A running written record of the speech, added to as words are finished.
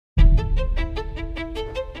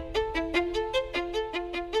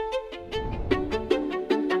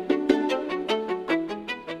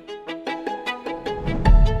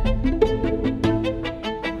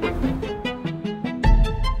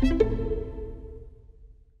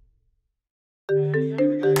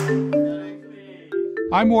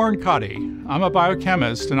I'm Warren Cotty. I'm a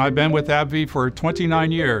biochemist, and I've been with AbbVie for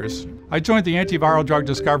 29 years. I joined the Antiviral Drug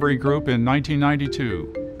Discovery Group in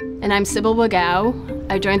 1992. And I'm Sybil Wagau.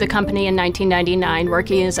 I joined the company in 1999,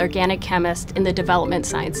 working as organic chemist in the Development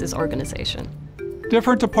Sciences Organization.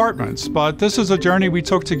 Different departments, but this is a journey we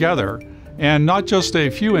took together, and not just a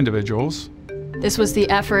few individuals. This was the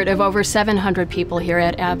effort of over 700 people here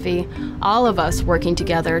at AbbVie, all of us working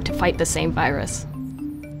together to fight the same virus.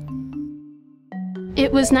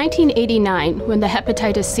 It was 1989 when the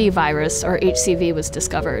Hepatitis C virus, or HCV, was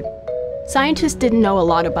discovered. Scientists didn't know a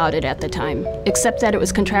lot about it at the time, except that it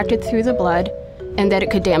was contracted through the blood and that it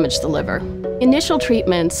could damage the liver. Initial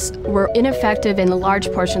treatments were ineffective in large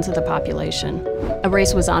portions of the population. A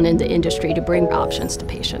race was on in the industry to bring options to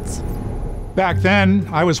patients. Back then,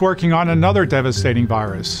 I was working on another devastating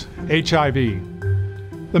virus, HIV.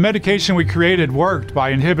 The medication we created worked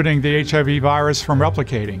by inhibiting the HIV virus from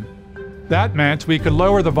replicating. That meant we could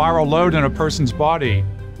lower the viral load in a person's body.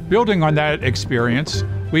 Building on that experience,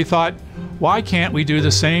 we thought, why can't we do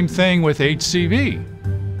the same thing with HCV?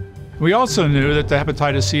 We also knew that the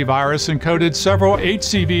hepatitis C virus encoded several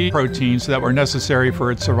HCV proteins that were necessary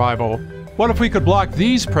for its survival. What if we could block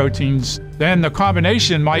these proteins? Then the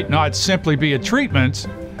combination might not simply be a treatment,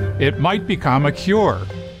 it might become a cure.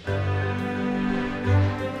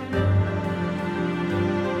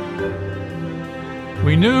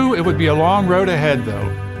 We knew it would be a long road ahead,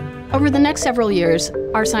 though. Over the next several years,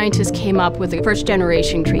 our scientists came up with a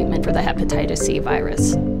first-generation treatment for the hepatitis C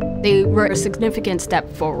virus. They were a significant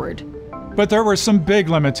step forward. But there were some big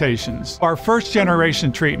limitations. Our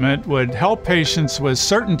first-generation treatment would help patients with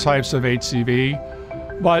certain types of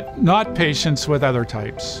HCV, but not patients with other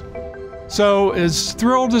types. So, as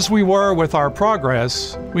thrilled as we were with our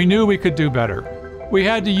progress, we knew we could do better. We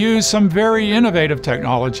had to use some very innovative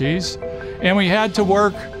technologies, and we had to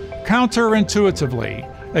work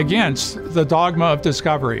counterintuitively against the dogma of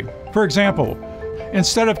discovery. For example,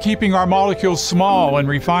 instead of keeping our molecules small and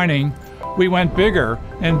refining, we went bigger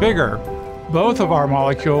and bigger. Both of our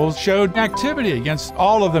molecules showed activity against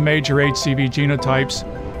all of the major HCV genotypes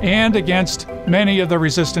and against many of the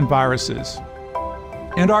resistant viruses.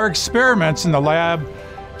 And our experiments in the lab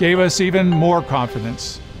gave us even more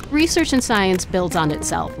confidence. Research and science builds on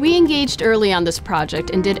itself. We engaged early on this project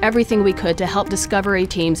and did everything we could to help discovery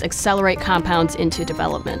teams accelerate compounds into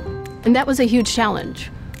development. And that was a huge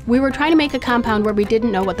challenge. We were trying to make a compound where we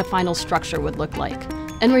didn't know what the final structure would look like.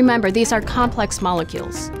 And remember, these are complex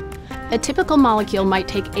molecules. A typical molecule might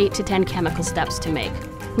take 8 to 10 chemical steps to make.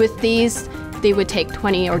 With these, they would take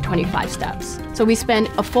 20 or 25 steps. So we spent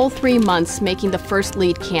a full 3 months making the first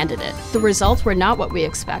lead candidate. The results were not what we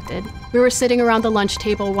expected. We were sitting around the lunch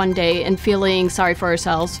table one day and feeling sorry for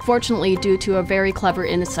ourselves. Fortunately, due to a very clever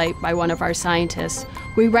insight by one of our scientists,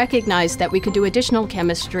 we recognized that we could do additional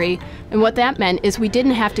chemistry, and what that meant is we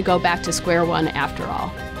didn't have to go back to square one after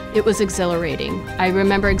all. It was exhilarating. I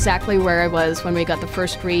remember exactly where I was when we got the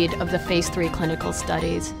first read of the phase 3 clinical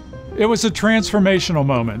studies. It was a transformational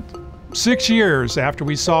moment. 6 years after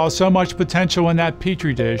we saw so much potential in that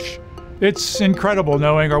petri dish, it's incredible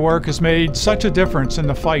knowing our work has made such a difference in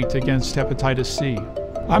the fight against hepatitis C.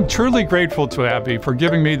 I'm truly grateful to AbbVie for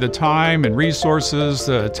giving me the time and resources,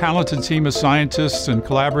 the talented team of scientists and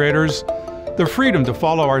collaborators, the freedom to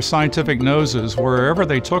follow our scientific noses wherever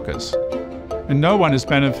they took us. And no one has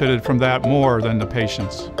benefited from that more than the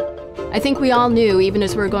patients. I think we all knew, even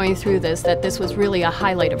as we were going through this, that this was really a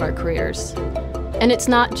highlight of our careers. And it's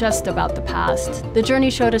not just about the past. The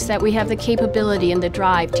journey showed us that we have the capability and the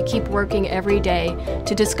drive to keep working every day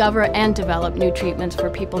to discover and develop new treatments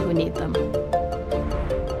for people who need them.